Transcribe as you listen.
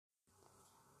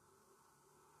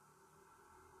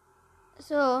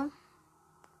So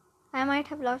I might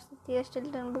have lost the T.S.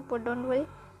 Chilton book, but don't worry.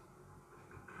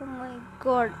 Oh my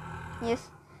god. Yes.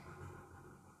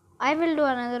 I will do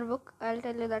another book. I'll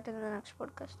tell you that in the next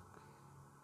podcast.